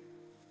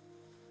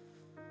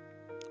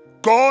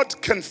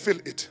 God can fill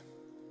it.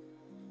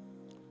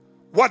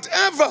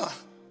 Whatever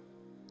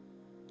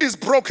is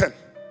broken,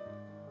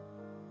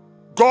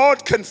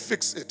 God can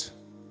fix it.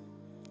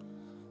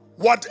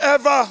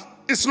 Whatever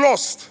is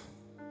lost,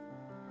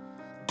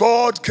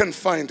 God can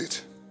find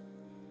it.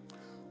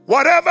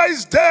 Whatever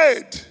is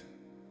dead,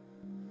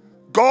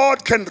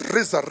 God can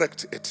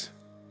resurrect it.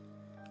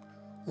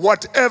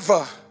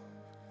 Whatever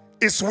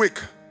is weak,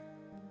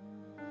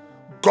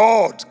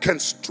 God can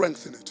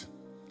strengthen it.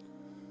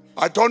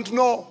 I don't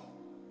know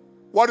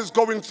what is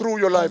going through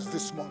your life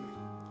this morning,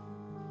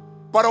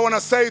 but I want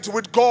to say it,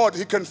 with God,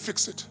 He can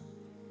fix it.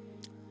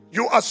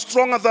 You are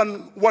stronger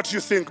than what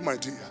you think, my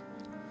dear.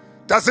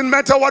 Doesn't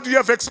matter what you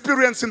have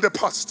experienced in the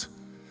past.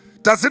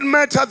 Doesn't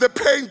matter the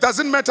pain,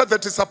 doesn't matter the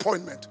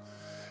disappointment.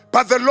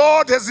 But the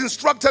Lord has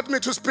instructed me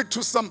to speak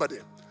to somebody,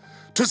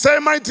 to say,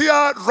 my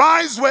dear,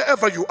 rise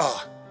wherever you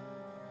are.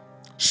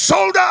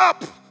 Shoulder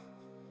up.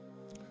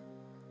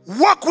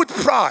 Walk with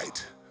pride,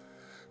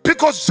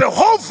 because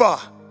Jehovah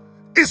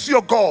is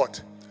your God.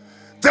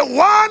 The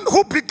one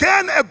who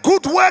began a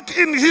good work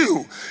in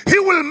you, He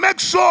will make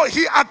sure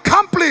He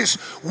accomplishes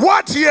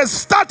what He has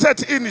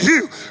started in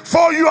you.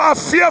 For you are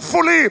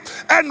fearfully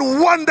and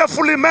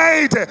wonderfully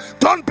made.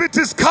 Don't be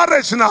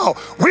discouraged now.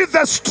 With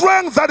the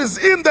strength that is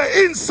in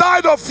the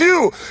inside of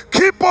you,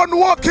 keep on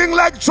walking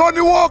like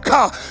Johnny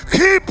Walker.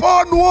 Keep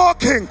on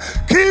walking.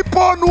 Keep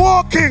on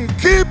walking.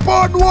 Keep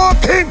on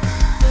walking.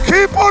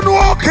 Keep on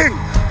walking.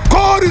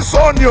 God is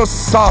on your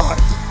side.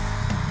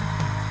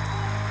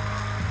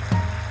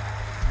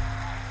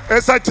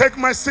 As I take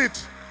my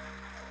seat,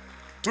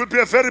 it would be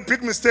a very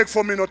big mistake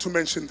for me not to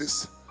mention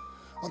this.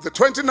 On the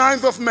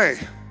 29th of May,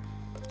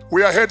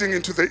 we are heading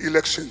into the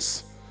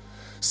elections.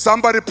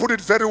 Somebody put it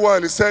very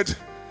well. He said,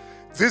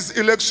 these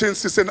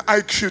elections is an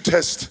IQ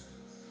test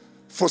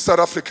for South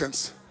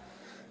Africans.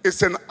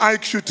 It's an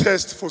IQ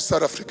test for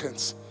South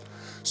Africans.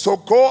 So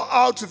go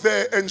out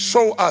there and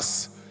show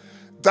us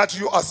that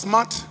you are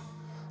smart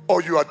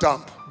or you are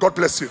dumb. God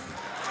bless you.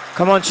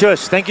 Come on, church.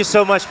 Thank you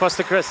so much,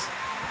 Pastor Chris.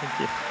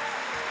 Thank you.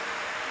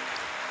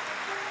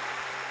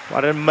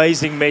 What an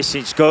amazing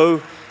message.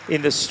 Go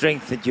in the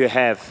strength that you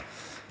have.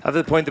 I have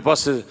the point that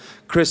Pastor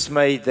Chris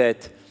made,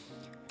 that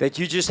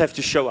you just have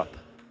to show up.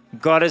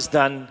 God has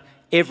done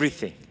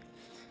everything.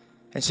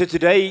 And so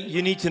today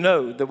you need to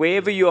know that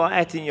wherever you are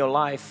at in your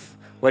life,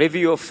 whatever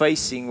you're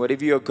facing,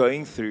 whatever you're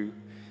going through,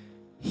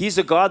 He's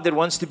a God that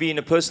wants to be in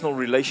a personal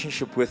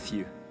relationship with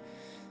you.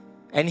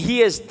 And He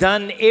has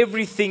done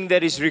everything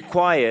that is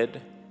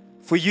required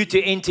for you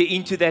to enter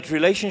into that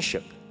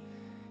relationship.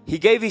 He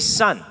gave His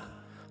Son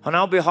on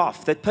our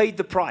behalf that paid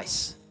the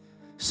price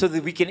so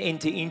that we can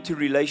enter into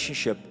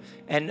relationship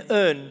and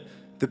earn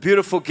the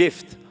beautiful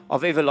gift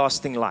of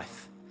everlasting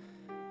life.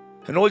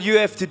 And all you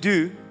have to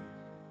do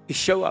is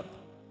show up.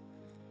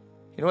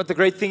 You know what the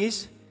great thing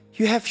is?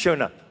 You have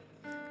shown up.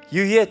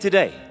 You're here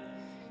today.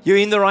 You're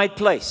in the right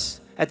place,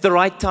 at the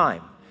right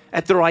time,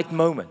 at the right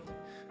moment.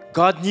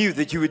 God knew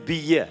that you would be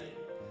here.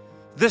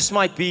 This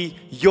might be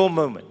your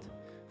moment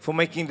for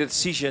making the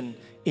decision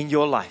in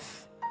your life.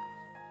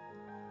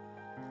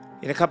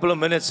 In a couple of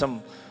minutes,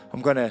 I'm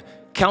going to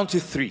count to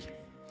 3.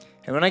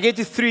 And when I get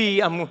to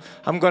 3, I'm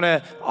going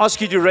to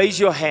ask you to raise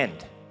your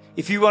hand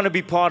if you want to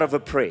be part of a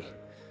prayer.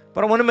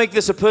 But I want to make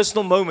this a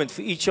personal moment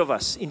for each of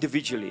us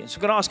individually. And so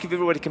I'm going to ask if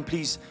everybody can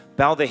please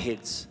bow their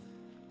heads.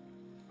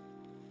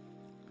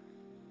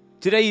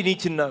 Today you need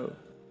to know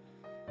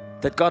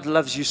that God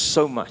loves you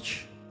so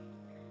much.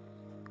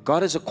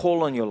 God has a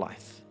call on your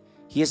life.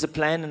 He has a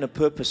plan and a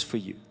purpose for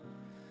you.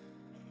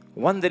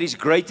 One that is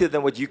greater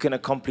than what you can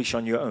accomplish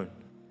on your own.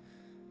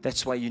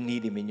 That's why you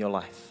need Him in your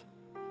life.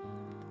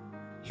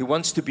 He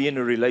wants to be in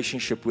a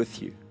relationship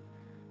with you.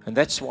 And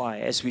that's why,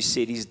 as we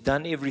said, He's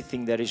done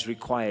everything that is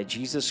required.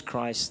 Jesus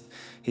Christ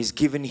has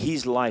given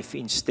His life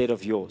instead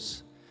of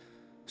yours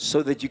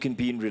so that you can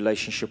be in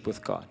relationship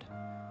with God.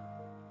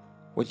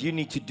 What you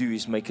need to do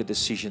is make a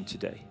decision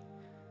today.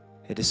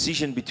 A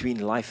decision between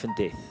life and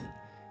death.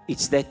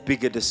 It's that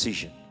bigger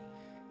decision.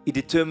 It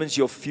determines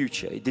your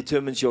future. It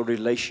determines your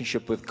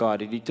relationship with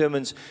God. It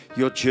determines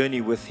your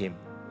journey with Him.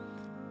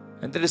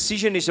 And the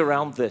decision is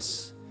around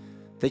this,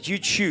 that you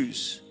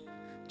choose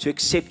to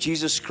accept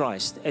Jesus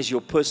Christ as your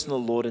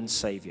personal Lord and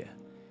Savior.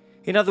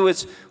 In other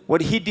words,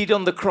 what He did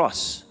on the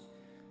cross,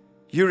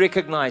 you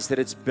recognize that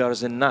it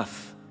was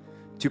enough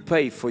to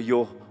pay for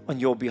on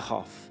your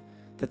behalf.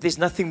 That there's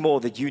nothing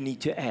more that you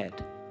need to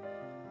add.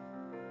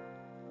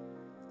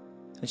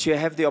 And so you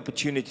have the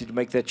opportunity to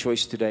make that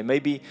choice today.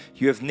 Maybe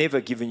you have never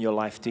given your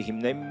life to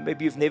Him.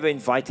 Maybe you've never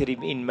invited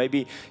Him in.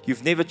 Maybe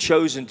you've never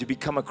chosen to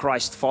become a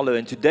Christ follower.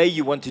 And today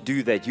you want to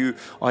do that. You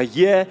are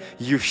here,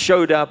 you've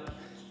showed up,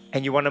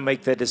 and you want to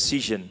make that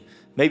decision.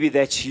 Maybe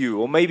that's you.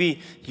 Or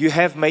maybe you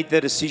have made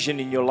that decision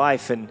in your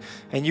life and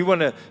you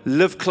want to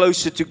live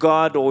closer to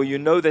God, or you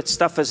know that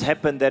stuff has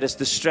happened that has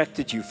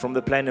distracted you from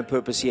the plan and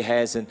purpose He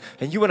has. And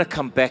you want to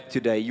come back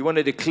today. You want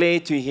to declare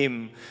to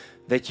Him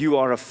that you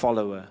are a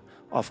follower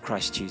of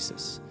Christ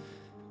Jesus.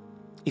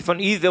 If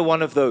on either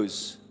one of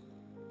those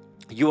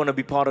you want to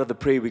be part of the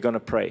prayer we're going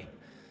to pray,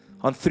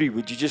 on 3,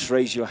 would you just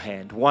raise your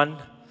hand? 1,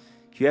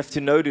 you have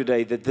to know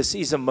today that this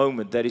is a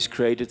moment that is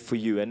created for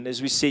you. And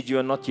as we said, you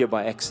are not here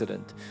by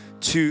accident.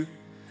 2,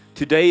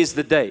 today is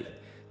the day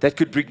that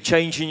could bring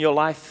change in your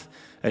life,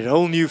 a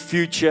whole new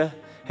future,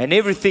 and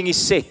everything is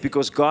set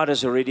because God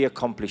has already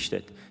accomplished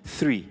it.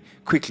 3,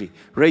 quickly,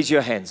 raise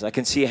your hands. I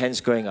can see your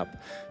hands going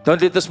up.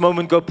 Don't let this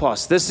moment go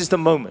past. This is the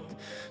moment.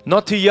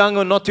 Not too young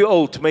or not too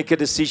old to make a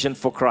decision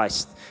for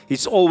Christ.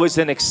 It's always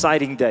an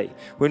exciting day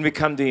when we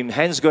come to Him.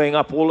 Hands going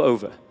up all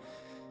over.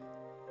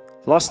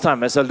 Last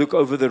time, as I look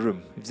over the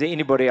room, is there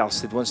anybody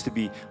else that wants to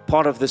be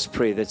part of this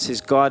prayer that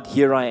says, God,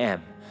 here I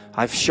am.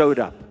 I've showed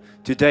up.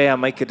 Today I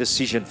make a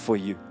decision for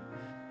you.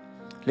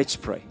 Let's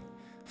pray.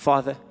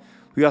 Father,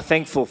 we are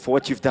thankful for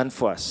what you've done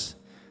for us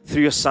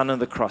through your Son on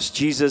the cross.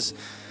 Jesus,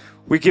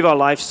 we give our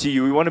lives to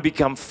you. We want to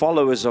become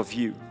followers of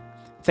you.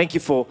 Thank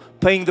you for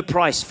paying the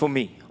price for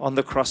me on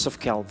the cross of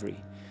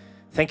Calvary.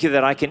 Thank you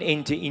that I can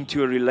enter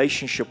into a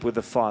relationship with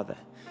the Father.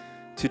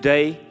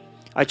 Today,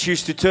 I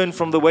choose to turn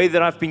from the way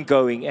that I've been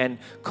going and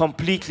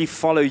completely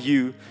follow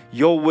you,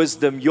 your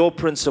wisdom, your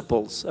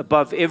principles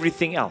above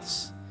everything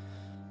else.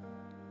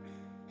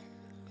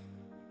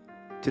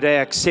 Today,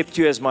 I accept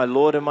you as my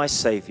Lord and my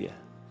Savior.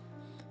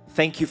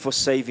 Thank you for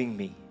saving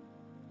me.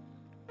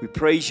 We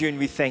praise you and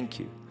we thank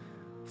you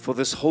for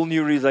this whole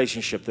new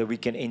relationship that we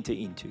can enter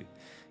into.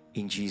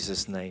 In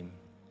Jesus' name,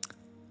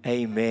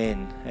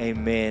 amen,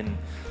 amen.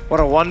 What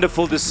a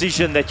wonderful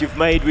decision that you've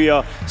made. We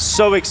are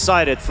so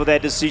excited for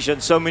that decision.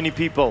 So many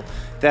people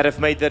that have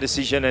made that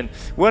decision. And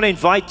we want to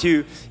invite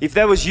you, if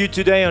that was you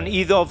today on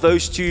either of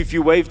those two, if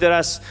you waved at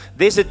us,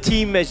 there's a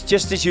team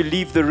just as you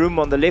leave the room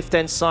on the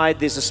left-hand side.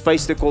 There's a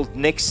space there called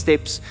Next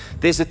Steps.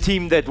 There's a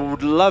team that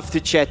would love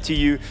to chat to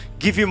you,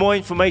 give you more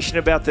information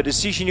about the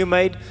decision you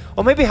made,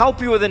 or maybe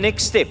help you with the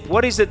next step.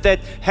 What is it that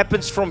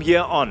happens from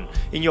here on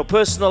in your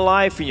personal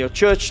life, in your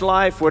church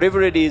life,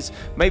 whatever it is?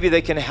 Maybe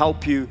they can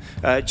help you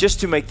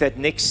just to make that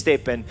next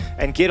step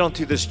and get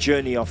onto this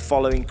journey of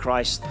following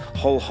Christ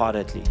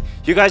wholeheartedly.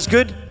 You guys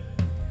good?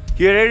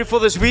 You ready for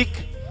this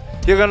week?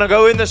 You're going to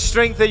go in the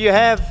strength that you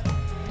have.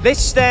 Let's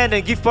stand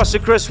and give Pastor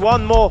Chris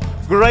one more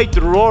great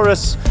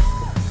roarous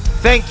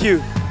thank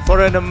you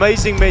for an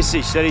amazing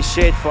message that he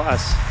shared for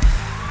us.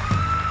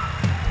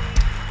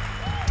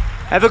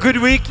 Have a good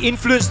week.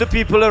 Influence the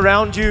people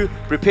around you.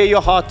 Prepare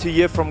your heart to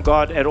hear from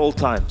God at all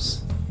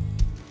times.